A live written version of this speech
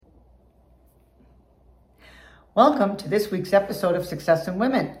Welcome to this week's episode of Success in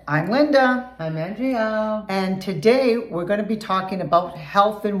Women. I'm Linda. I'm Andrea. And today we're going to be talking about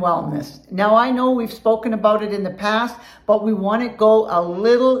health and wellness. Now, I know we've spoken about it in the past, but we want to go a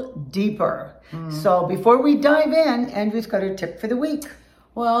little deeper. So before we dive in, Andrew's got her tip for the week.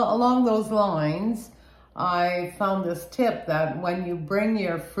 Well, along those lines, I found this tip that when you bring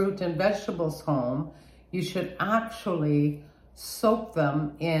your fruit and vegetables home, you should actually soak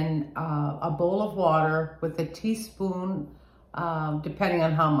them in a bowl of water with a teaspoon, depending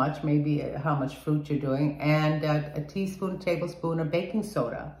on how much, maybe how much fruit you're doing, and a tablespoon of baking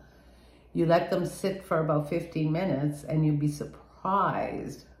soda. You let them sit for about 15 minutes and you'll be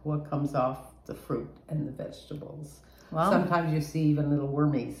surprised what comes off the fruit and the vegetables. Wow. Sometimes you see even little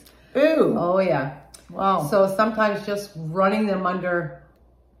wormies. Ooh. Oh yeah. Wow. So sometimes just running them under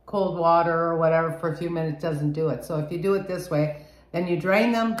cold water or whatever for a few minutes doesn't do it. So if you do it this way, then you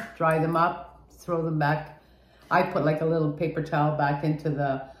drain them, dry them up, throw them back. I put like a little paper towel back into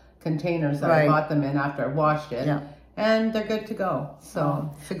the containers that I bought them in after I washed it. Yeah. And they're good to go. So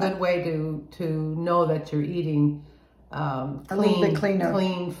it's a good way to know that you're eating a little bit cleaner.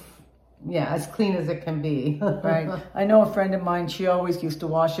 As clean as it can be. Right. I know a friend of mine, she always used to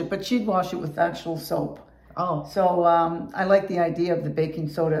wash it, but she'd wash it with actual soap. Oh. So I like the idea of the baking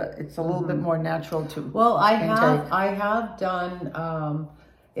soda. It's a little bit more natural too. Well, I have done,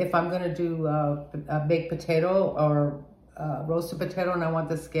 if I'm going to do a baked potato or roasted potato and I want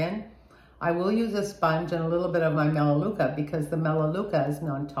the skin, I will use a sponge and a little bit of my melaleuca because the melaleuca is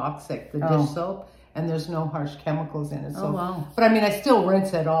non-toxic, the dish soap, and there's no harsh chemicals in it. So, wow. But I mean, I still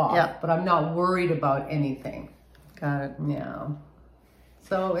rinse it off, but I'm not worried about anything. Got it. Yeah.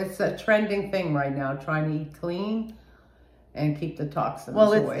 So it's a trending thing right now, trying to eat clean and keep the toxins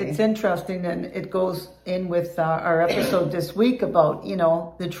away. Well, it's interesting, and it goes in with our episode this week about,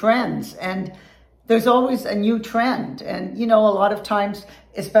 the trends. And there's always a new trend. And, a lot of times,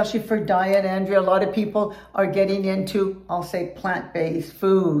 especially for diet, Andrea, a lot of people are getting into, I'll say, plant-based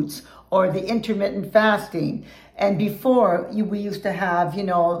foods or the intermittent fasting. And before, we used to have,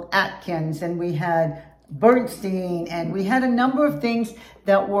 Atkins, and we had Bernstein, and we had a number of things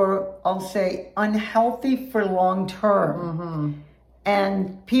that were, I'll say, unhealthy for long term.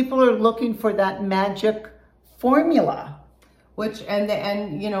 And people are looking for that magic formula.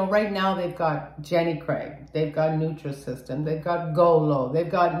 Right now they've got Jenny Craig, they've got Nutrisystem, they've got Golo, they've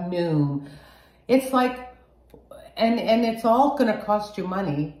got Noom. It's like, and it's all going to cost you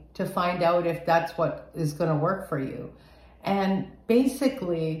money to find out if that's what is going to work for you. And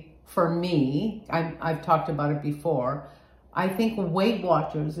basically, for me, I've talked about it before, I think Weight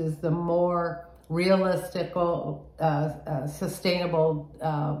Watchers is the more realistic, sustainable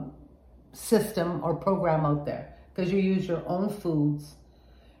system or program out there. Because you use your own foods,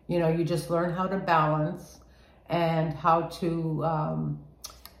 you just learn how to balance and how to,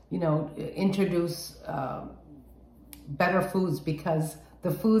 introduce better foods, because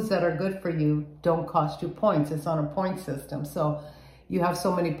the foods that are good for you don't cost you points. It's on a point system. So you have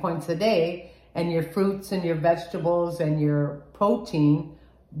so many points a day, and your fruits and your vegetables and your protein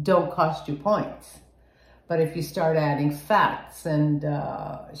don't cost you points. But if you start adding fats and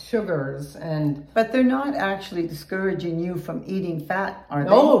sugars But they're not actually discouraging you from eating fat, are they?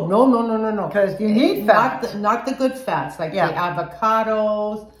 No. Because you need fat. Not the good fats, like the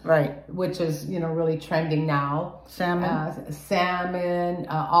avocados. Right. Which is, really trending now. Salmon.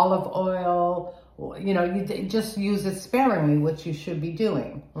 Olive oil. You just use it sparingly, which you should be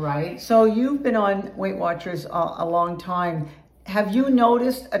doing, right? So you've been on Weight Watchers a long time. Have you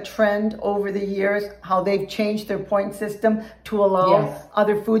noticed a trend over the years, how they've changed their point system to allow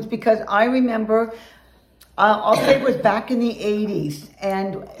other foods? Because I remember, I'll say it was back in the 80s,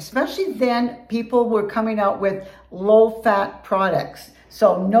 and especially then, people were coming out with low-fat products.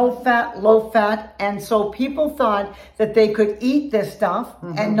 So no fat, low fat, and so people thought that they could eat this stuff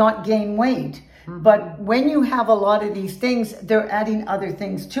and not gain weight. But when you have a lot of these things, they're adding other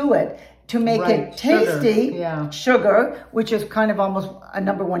things to it to make it tasty. Sugar, which is kind of almost a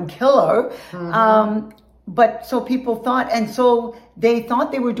number one killer. But so people thought, and so they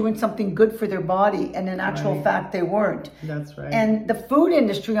thought they were doing something good for their body, and in actual fact, they weren't. That's right. And the food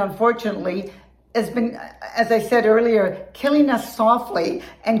industry, unfortunately, has been, as I said earlier, killing us softly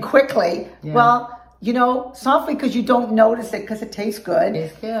and quickly. Well, softly because you don't notice it because it tastes good.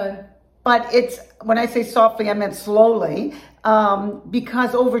 Tastes good. But when I say softly, I meant slowly,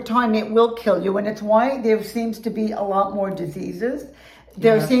 because over time it will kill you. And it's why there seems to be a lot more diseases.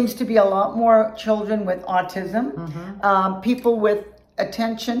 There seems to be a lot more children with autism, people with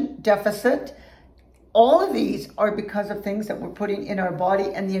attention deficit, all of these are because of things that we're putting in our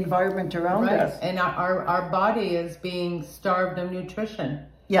body and the environment around us. And our body is being starved of nutrition.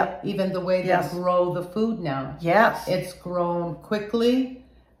 Yeah. Even the way they grow the food now. Yes. It's grown quickly.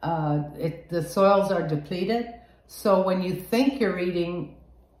 The soils are depleted. So when you think you're eating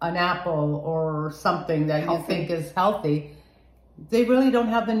an apple or something that you think is healthy, they really don't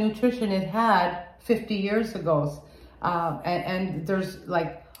have the nutrition it had 50 years ago. And there's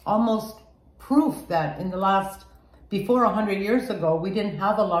like almost proof that in the last, before 100 years ago, we didn't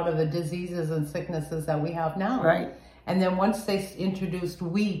have a lot of the diseases and sicknesses that we have now. Right. And then once they introduced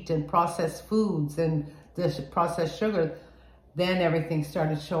wheat and processed foods and the processed sugar, then everything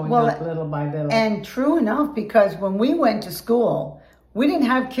started showing up little by little. And true enough, because when we went to school, we didn't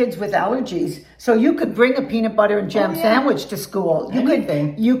have kids with allergies. So you could bring a peanut butter and jam sandwich to school.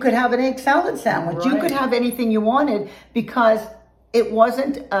 You could have an egg salad sandwich. Right. You could have anything you wanted because it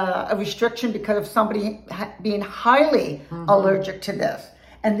wasn't a restriction because of somebody being highly allergic to this.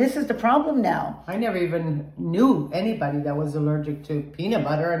 And this is the problem now. I never even knew anybody that was allergic to peanut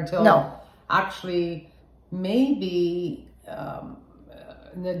butter until actually maybe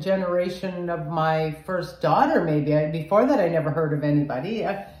the generation of my first daughter, maybe. Before that, I never heard of anybody.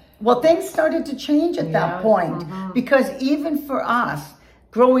 Well, things started to change at that point because even for us,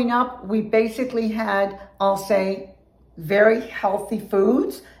 growing up, we basically had, I'll say, very healthy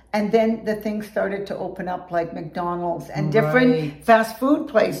foods. And then the things started to open up like McDonald's and different fast food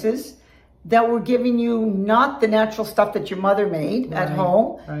places that were giving you not the natural stuff that your mother made at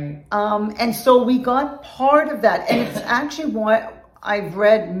home. Right. And so we got part of that. And it's actually what I've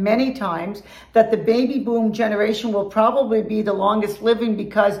read many times, that the baby boom generation will probably be the longest living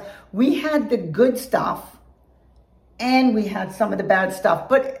because we had the good stuff and we had some of the bad stuff.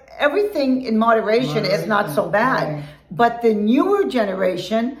 But everything in moderation is not so bad. Right. But the newer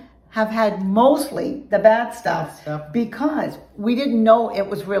generation have had mostly the bad stuff because we didn't know it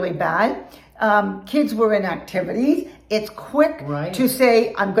was really bad. Kids were in activities. It's quick to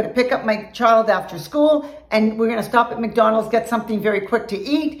say, I'm going to pick up my child after school and we're going to stop at McDonald's, get something very quick to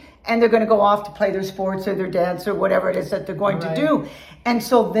eat, and they're going to go off to play their sports or their dance or whatever it is that they're going to do. And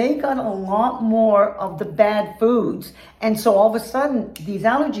so they got a lot more of the bad foods. And so all of a sudden, these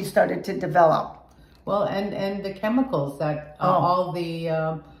allergies started to develop. Well, and the chemicals that all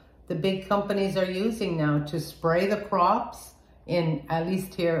the big companies are using now to spray the crops, in at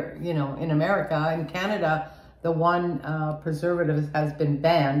least here, you know, in America. In Canada, the one preservative has been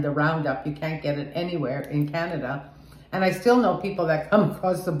banned, the Roundup. You can't get it anywhere in Canada. And I still know people that come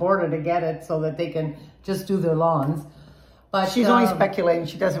across the border to get it so that they can just do their lawns. But she's only speculating.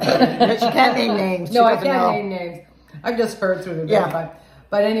 She doesn't really, she can't name names. No, I can't name names. I've just heard through the grapevine.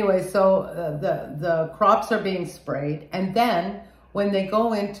 But anyway, so the crops are being sprayed, and then when they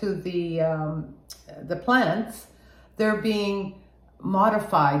go into the plants, they're being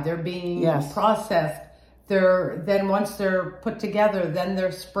modified. They're being processed. Then once they're put together, then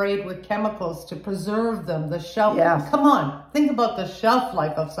they're sprayed with chemicals to preserve them. The shelf. Come on, think about the shelf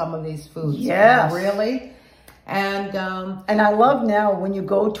life of some of these foods. Yes, really. And I love now when you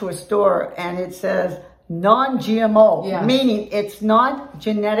go to a store and it says non-GMO, meaning it's not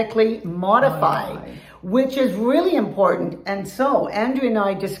genetically modified, which is really important. And so Andrea and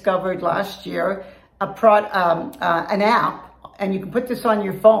I discovered last year an app, and you can put this on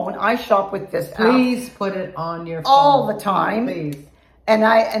your phone. I shop with this app. Please put it on your phone. All the time. Please. And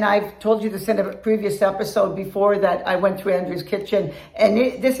I've told you this in a previous episode before that I went through Andrea's kitchen, and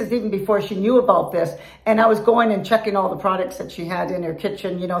this is even before she knew about this. And I was going and checking all the products that she had in her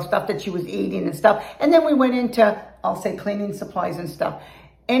kitchen, you know, stuff that she was eating and stuff. And then we went into, I'll say, cleaning supplies and stuff.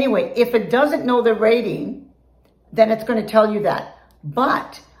 Anyway, if it doesn't know the rating, then it's going to tell you that.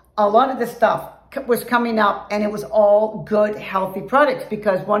 But a lot of the stuff was coming up and it was all good, healthy products,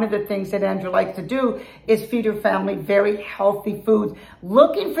 because one of the things that Andrea likes to do is feed her family very healthy foods,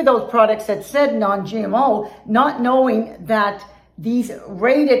 looking for those products that said non-GMO, not knowing that these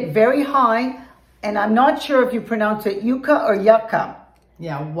rated very high, and I'm not sure if you pronounce it yucca or yucca.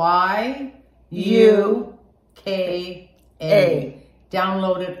 Yeah, Y-U-K-A.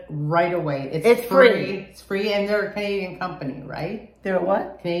 Download it right away. It's free. It's free, and they're a Canadian company, right? They're a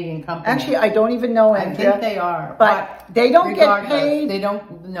what? Canadian company. Actually, I don't even know, Andrea. I think they are. But they don't get paid. They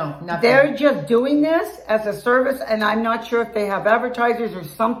don't, no, nothing. They're just doing this as a service, and I'm not sure if they have advertisers or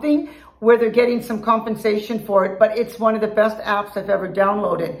something where they're getting some compensation for it, but it's one of the best apps I've ever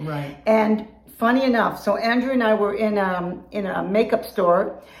downloaded. Right. And funny enough, so Andrea and I were in a makeup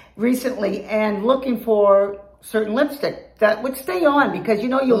store recently and looking for certain lipstick that would stay on because, you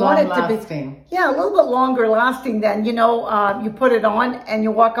know, you want it to be, yeah, a little bit longer lasting than, you know, you put it on and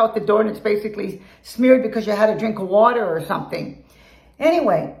you walk out the door and it's basically smeared because you had a drink of water or something.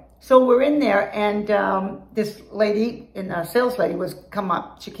 Anyway, so we're in there and this lady, a sales lady,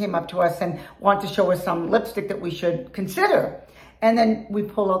 she came up to us and wanted to show us some lipstick that we should consider. And then we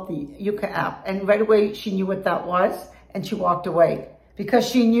pull out the Yucca app and right away she knew what that was and she walked away because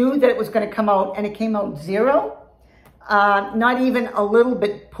she knew that it was going to come out and it came out 0. Not even a little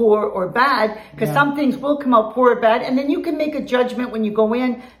bit poor or bad, because some things will come out poor or bad, and then you can make a judgment when you go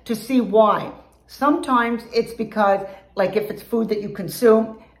in to see why. Sometimes it's because, like if it's food that you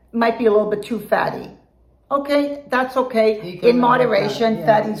consume, it might be a little bit too fatty. Okay, that's okay. In moderation,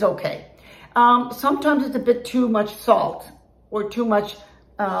 fatty's okay. Sometimes it's a bit too much salt or too much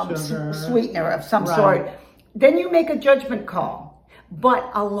sweetener of some sort. Then you make a judgment call. But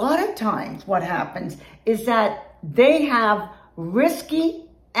a lot of times what happens is that they have risky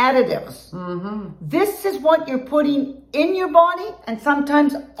additives. This is what you're putting in your body and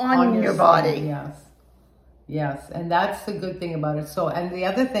sometimes on your body. Yes. Yes. And that's the good thing about it. So, and the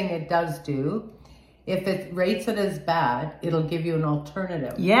other thing it does do, if it rates it as bad, it'll give you an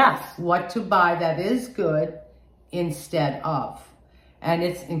alternative. Yes. What to buy that is good instead of. And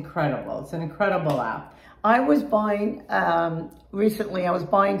it's incredible. It's an incredible app. I was buying, recently I was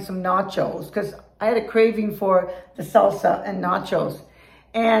buying some nachos because I had a craving for the salsa and nachos.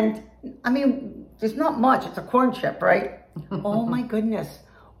 And I mean, there's not much. It's a corn chip, right? Oh my goodness.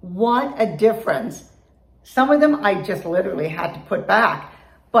 What a difference. Some of them I just literally had to put back.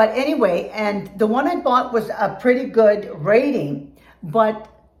 But anyway, and the one I bought was a pretty good rating, but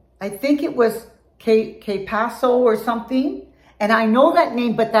I think it was Que Paso or something. And I know that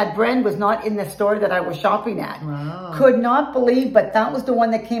name, but that brand was not in the store that I was shopping at. Wow. Could not believe, but that was the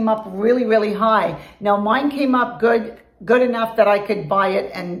one that came up really, really high. Now mine came up good enough that I could buy it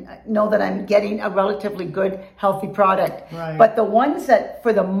and know that I'm getting a relatively good, healthy product. Right. But the ones that,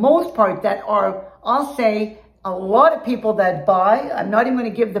 for the most part, that are, I'll say, a lot of people that buy, I'm not even going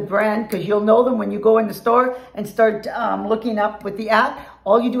to give the brand because you'll know them when you go in the store and start looking up with the app.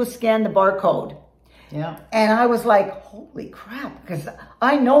 All you do is scan the barcode. Yeah. And I was like, holy crap, because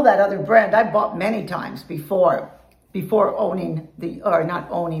I know that other brand. I bought many times before owning or not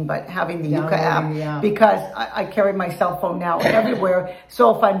owning, but having the Yucca app, because I carry my cell phone now everywhere.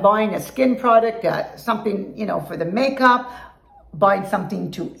 So if I'm buying a skin product, something, you know, for the makeup, buying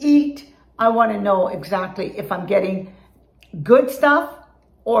something to eat, I want to know exactly if I'm getting good stuff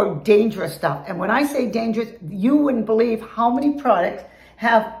or dangerous stuff. And when I say dangerous, you wouldn't believe how many products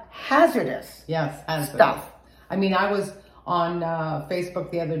have hazardous stuff. I mean, I was on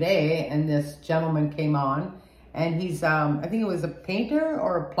Facebook the other day and this gentleman came on and he's, I think it was a painter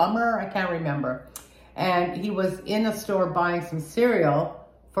or a plumber, I can't remember. And he was in a store buying some cereal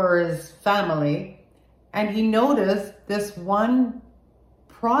for his family and he noticed this one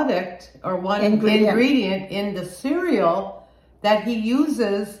product or one ingredient in the cereal that he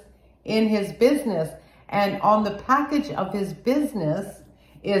uses in his business. And on the package of his business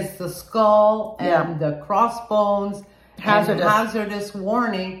is the skull and the crossbones, hazardous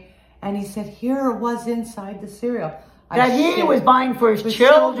warning. And he said, here it was inside the cereal. That he was buying for his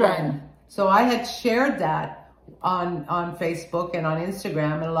children. So I had shared that on Facebook and on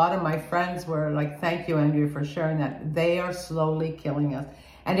Instagram. And a lot of my friends were like, thank you, Andrea, for sharing that. They are slowly killing us.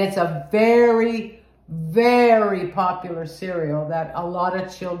 And it's a very, very popular cereal that a lot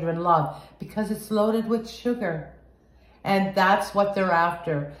of children love because it's loaded with sugar. And that's what they're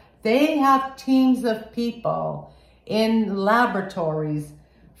after. They have teams of people in laboratories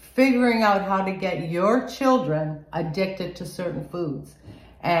figuring out how to get your children addicted to certain foods.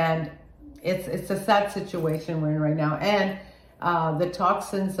 And it's a sad situation we're in right now. And the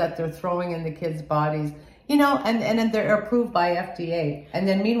toxins that they're throwing in the kids' bodies, you know, and they're approved by FDA. And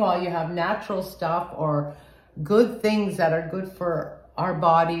then meanwhile, you have natural stuff or good things that are good for our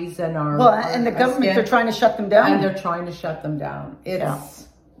bodies and our and the government are trying to shut them down. And they're trying to shut them down.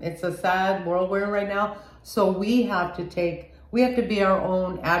 It's a sad world we're in right now. So we have to be our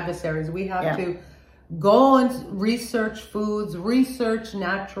own adversaries. We have to go and research foods, research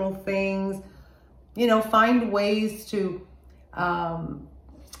natural things, you know, find ways to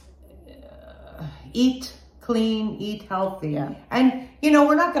eat clean, eat healthy. And, you know,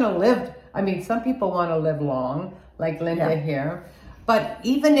 we're not going to live. I mean, some people want to live long, like Linda here. But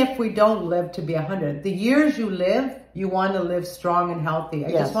even if we don't live to be 100, the years you live, you want to live strong and healthy.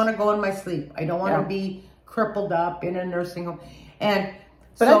 I just want to go in my sleep. I don't want to be crippled up in a nursing home.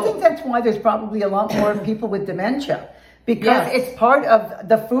 But I think that's why there's probably a lot more people with dementia, because it's part of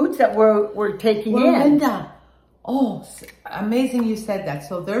the foods that we're taking in. Linda, Oh, amazing you said that.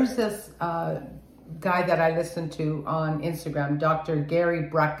 So there's this guy that I listen to on Instagram, Dr. Gary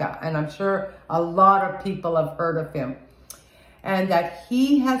Brecka, and I'm sure a lot of people have heard of him. And that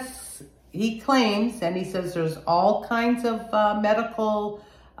he claims, and he says there's all kinds of medical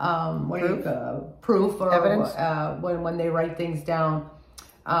proof or evidence when they write things down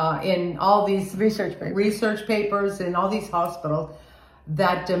in all these research papers in all these hospitals,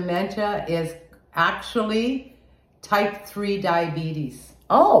 that dementia is actually type 3 diabetes.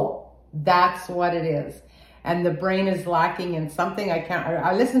 Oh, that's what it is. And the brain is lacking in something.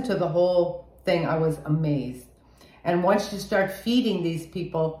 I listened to the whole thing. I was amazed. And once you start feeding these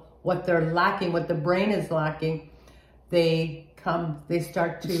people what they're lacking, what the brain is lacking, they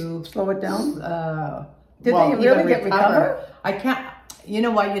start to slow it down. Did they really get recover? I can't, you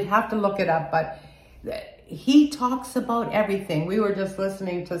know what, you'd have to look it up, but he talks about everything. We were just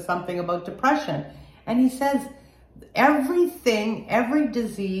listening to something about depression, and he says everything, every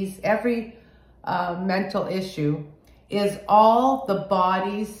disease, every mental issue is all the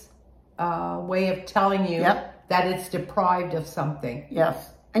body's way of telling you that it's deprived of something.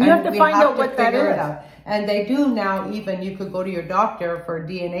 Yes. And you have to find out what that is. And they do now, even you could go to your doctor for a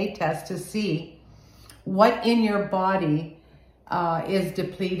DNA test to see what in your body is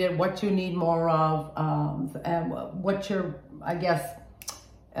depleted, what you need more of, and what you're, I guess,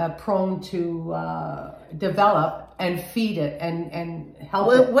 prone to develop, and feed it and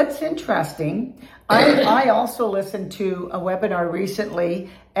help it. What's interesting, I also listened to a webinar recently,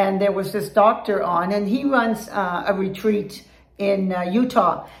 and there was this doctor on, and he runs a retreat in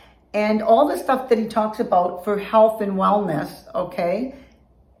Utah, and all the stuff that he talks about for health and wellness, okay?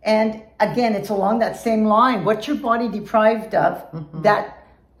 And again, it's along that same line. What's your body deprived of? That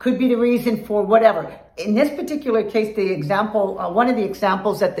could be the reason for whatever. In this particular case, the example, one of the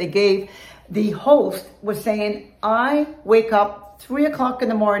examples that they gave, the host was saying, I wake up 3 o'clock in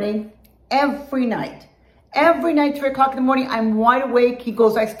the morning every night. Every night, 3 o'clock in the morning, I'm wide awake. He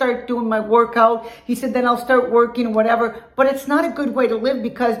goes, I start doing my workout. He said, then I'll start working, whatever. But it's not a good way to live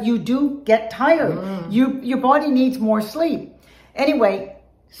because you do get tired. Your body needs more sleep. Anyway,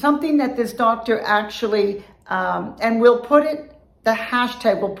 something that this doctor actually, and we'll put it, the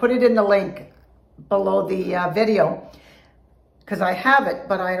hashtag, we'll put it in the link below the video, because I have it,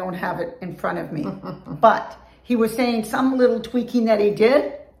 but I don't have it in front of me. But he was saying some little tweaking that he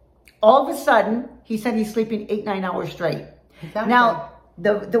did. All of a sudden, he said he's sleeping 8-9 hours straight. Exactly. Now,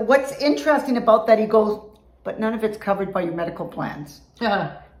 the what's interesting about that, he goes, but none of it's covered by your medical plans.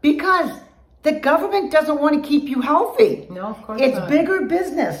 Because the government doesn't want to keep you healthy. No, of course it's not. Bigger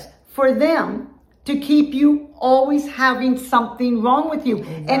business for them to keep you always having something wrong with you.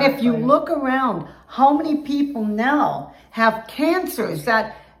 Exactly. And if you look around, how many people now have cancers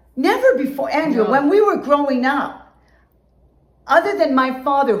that never before, Andrew, when we were growing up, other than my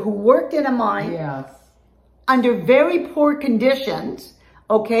father who worked in a mine under very poor conditions,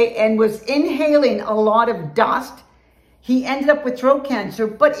 okay, and was inhaling a lot of dust, he ended up with throat cancer.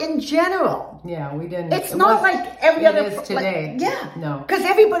 But in general, we didn't. It's not like every other. It is today. No, because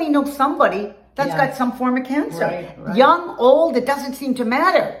everybody knows somebody that's got some form of cancer. Right. Young, old, it doesn't seem to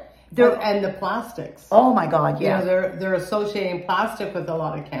matter. And the plastics. Oh my God, yeah. You know, they're associating plastic with a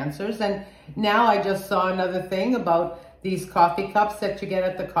lot of cancers. And now I just saw another thing about these coffee cups that you get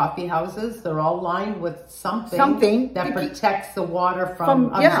at the coffee houses. They're all lined with something that protects the water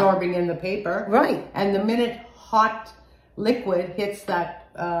from absorbing in the paper. Right. And the minute hot liquid hits that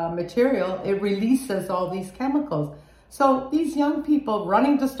material, it releases all these chemicals. So these young people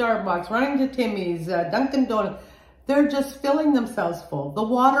running to Starbucks, running to Timmy's, Dunkin' Donuts, they're just filling themselves full. The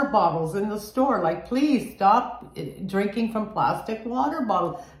water bottles in the store, like, please stop drinking from plastic water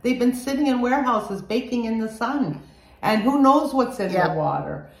bottles. They've been sitting in warehouses baking in the sun. And who knows what's in the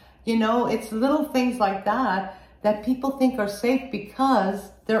water. You know, it's little things like that that people think are safe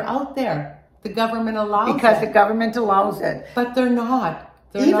because they're out there. The government allows it. Because the government allows it. But they're not.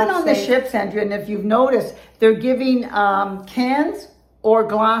 Even on the ships, Andrea, and if you've noticed, they're giving cans or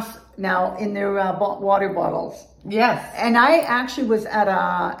glass now in their water bottles. Yes. And I actually was at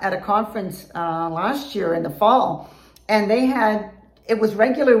a conference last year in the fall, and they had, it was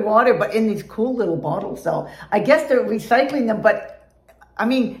regular water, but in these cool little bottles. So I guess they're recycling them, but I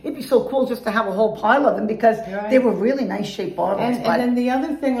mean, it'd be so cool just to have a whole pile of them because they were really nice shaped bottles. And then the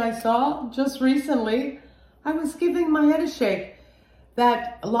other thing I saw just recently, I was giving my head a shake,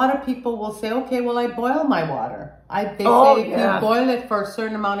 that a lot of people will say, okay, well, I boil my water. They say if you boil it for a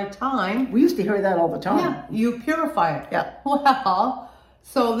certain amount of time. We used to hear that all the time. Yeah, you purify it. Yeah. Well,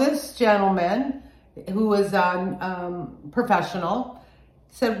 so this gentleman who was professional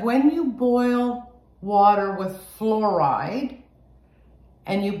said, when you boil water with fluoride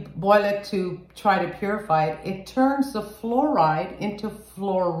and you boil it to try to purify it, it turns the fluoride into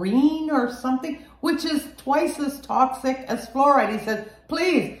fluorine or something, which is twice as toxic as fluoride. He said,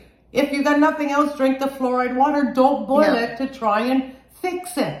 please, if you got nothing else, drink the fluoride water. Don't boil it to try and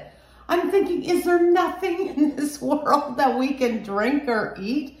fix it. I'm thinking, is there nothing in this world that we can drink or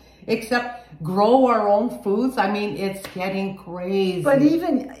eat except grow our own foods? I mean, it's getting crazy. But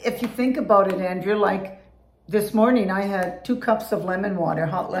even if you think about it, Andrea, like this morning I had 2 cups of lemon water,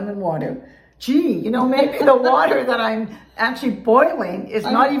 hot lemon water. Gee, you know, maybe the water that I'm actually boiling is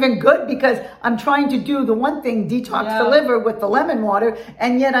not even good because I'm trying to do the one thing, detox the liver with the lemon water,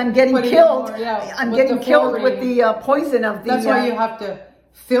 and yet I'm getting killed. I'm getting killed with the poison of the... That's why you have to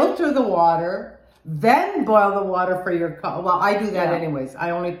filter the water, then boil the water for your coffee. Well, I do that anyways.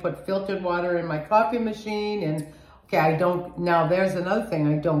 I only put filtered water in my coffee machine, and okay, I don't... Now, there's another thing.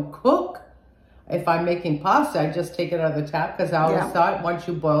 I don't cook. If I'm making pasta, I just take it out of the tap because I always thought once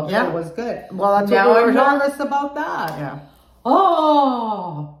you boiled it, it was good. Well, that's now what I'm nervous about that. Yeah.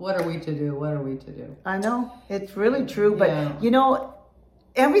 Oh, what are we to do? What are we to do? I know. It's really true. But, you know,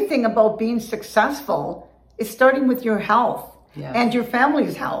 everything about being successful is starting with your health and your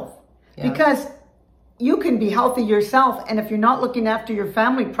family's health. Because you can be healthy yourself. And if you're not looking after your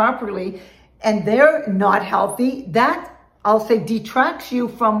family properly and they're not healthy, that, I'll say, detracts you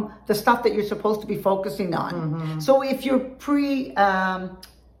from the stuff that you're supposed to be focusing on. So if you're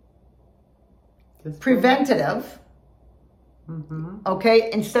preventative, okay,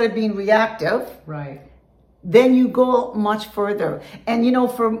 instead of being reactive, then you go much further. And you know,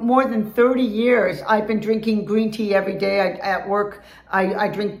 for more than 30 years, I've been drinking green tea every day. At work, I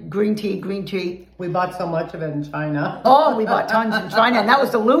drink green tea. We bought so much of it in China. Oh, we bought tons in China, and that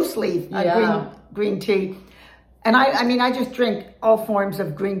was the loose leaf green tea. And I mean, I just drink all forms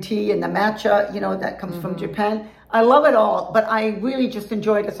of green tea and the matcha, you know, that comes from Japan. I love it all, but I really just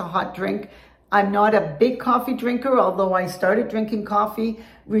enjoy it as a hot drink. I'm not a big coffee drinker, although I started drinking coffee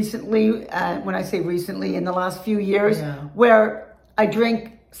recently. When I say recently, in the last few years, where I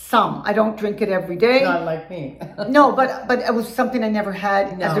drink some. I don't drink it every day. Not like me. No, but it was something I never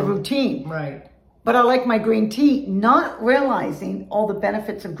had as a routine. Right. But I like my green tea, not realizing all the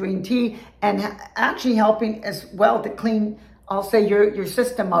benefits of green tea and actually helping as well to clean, I'll say, your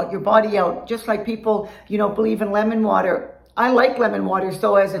system out, your body out. Just like people, you know, believe in lemon water. I like lemon water,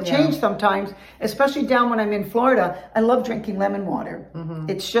 so as a change sometimes, especially down when I'm in Florida, I love drinking lemon water.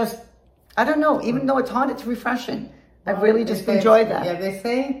 It's just, I don't know, even though it's hot, it's refreshing. I really just enjoy that. Yeah, they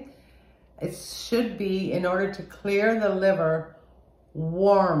say it should be, in order to clear the liver,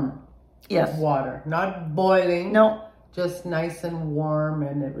 warm water, not boiling. No. Just nice and warm,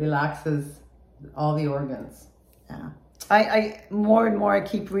 and it relaxes all the organs. Yeah. I more and more I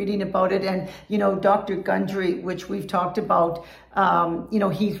keep reading about it, and you know, Dr. Gundry, which we've talked about, you know,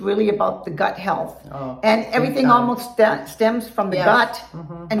 he's really about the gut health, and everything almost stems from the gut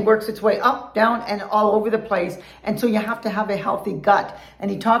and works its way up, down, and all over the place. And so you have to have a healthy gut.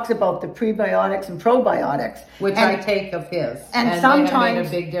 And he talks about the prebiotics and probiotics, which I take of his, and sometimes they have made a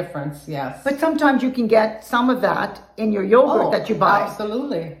big difference. Yes, but sometimes you can get some of that in your yogurt that you buy.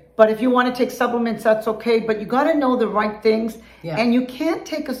 Absolutely. But if you want to take supplements, that's okay. But you got to know the right things. Yeah. And you can't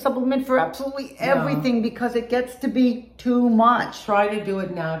take a supplement for absolutely everything because it gets to be too much. Try to do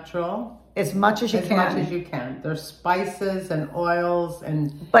it natural. As much as you can. As much as you can. There's spices and oils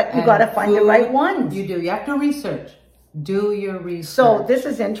But you got to find the right ones. You do. You have to research. Do your research. So this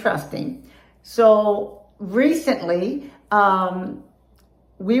is interesting. So recently,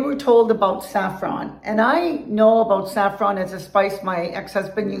 we were told about saffron, and I know about saffron as a spice. My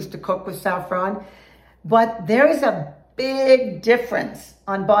ex-husband used to cook with saffron, but there is a big difference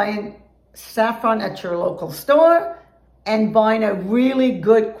on buying saffron at your local store and buying a really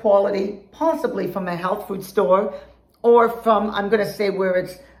good quality, possibly from a health food store or from, I'm going to say where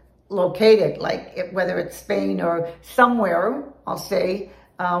it's located, like whether it's Spain or somewhere, I'll say,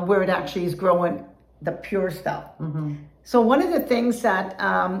 where it actually is growing the pure stuff. So one of the things that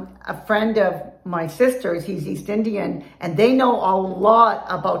a friend of my sister's, he's East Indian, and they know a lot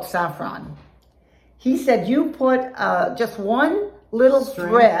about saffron. He said, you put just one little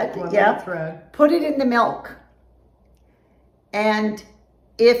thread, put it in the milk. And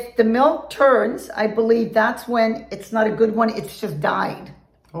if the milk turns, I believe that's when it's not a good one, it's just dyed.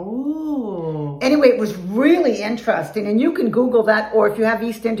 Oh. Anyway, it was really interesting. And you can Google that, or if you have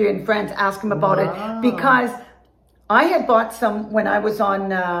East Indian friends, ask them about it. Because I had bought some when I was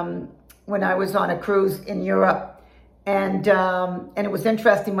on a cruise in Europe, And it was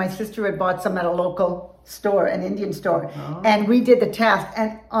interesting. My sister had bought some at a local store, an Indian store. And we did the test,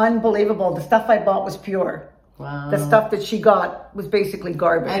 and unbelievable. The stuff I bought was pure. Wow. The stuff that she got was basically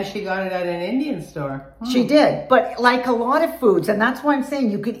garbage. And she got it at an Indian store. She did. But like a lot of foods, and that's why I'm saying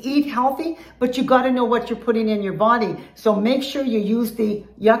you could eat healthy, but you got to know what you're putting in your body. So make sure you use the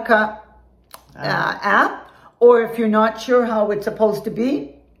Yucca app, or if you're not sure how it's supposed to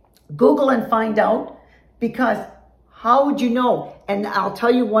be, Google and find out, because how would you know? And I'll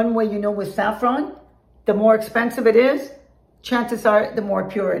tell you one way you know with saffron, the more expensive it is, chances are the more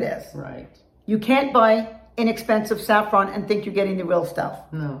pure it is. Right. You can't buy inexpensive saffron and think you're getting the real stuff.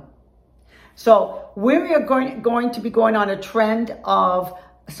 No. So we are going to be going on a trend of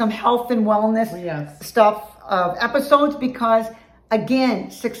some health and wellness stuff episodes, because again,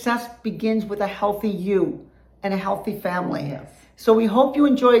 success begins with a healthy you and a healthy family. Yes. So we hope you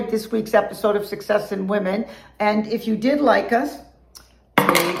enjoyed this week's episode of Success in Women. And if you did like us,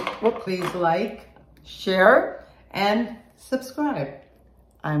 please like, share, and subscribe.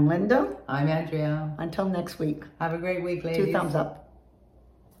 I'm Linda. I'm Andrea. Until next week. Have a great week, ladies. 2 thumbs up.